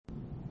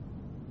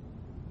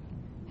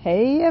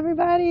Hey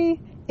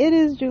everybody, it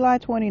is July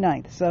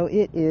 29th, so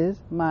it is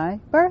my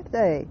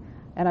birthday.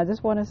 And I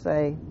just want to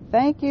say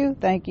thank you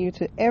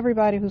to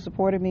everybody who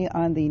supported me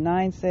on the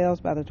 9 Sales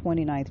by the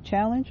 29th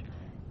challenge.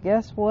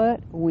 Guess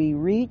what? We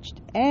reached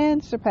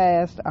and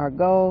surpassed our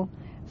goal.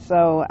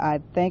 So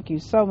I thank you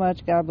so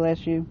much. God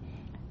bless you.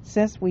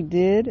 Since we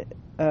did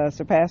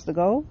surpass the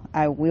goal,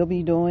 I will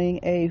be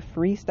doing a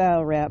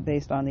freestyle rap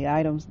based on the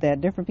items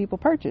that different people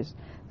purchased.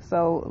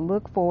 So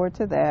look forward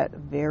to that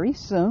very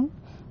soon.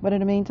 But in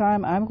the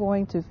meantime, I'm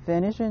going to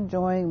finish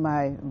enjoying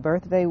my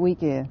birthday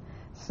weekend.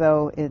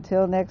 So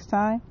until next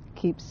time,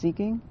 keep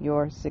seeking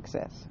your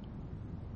success.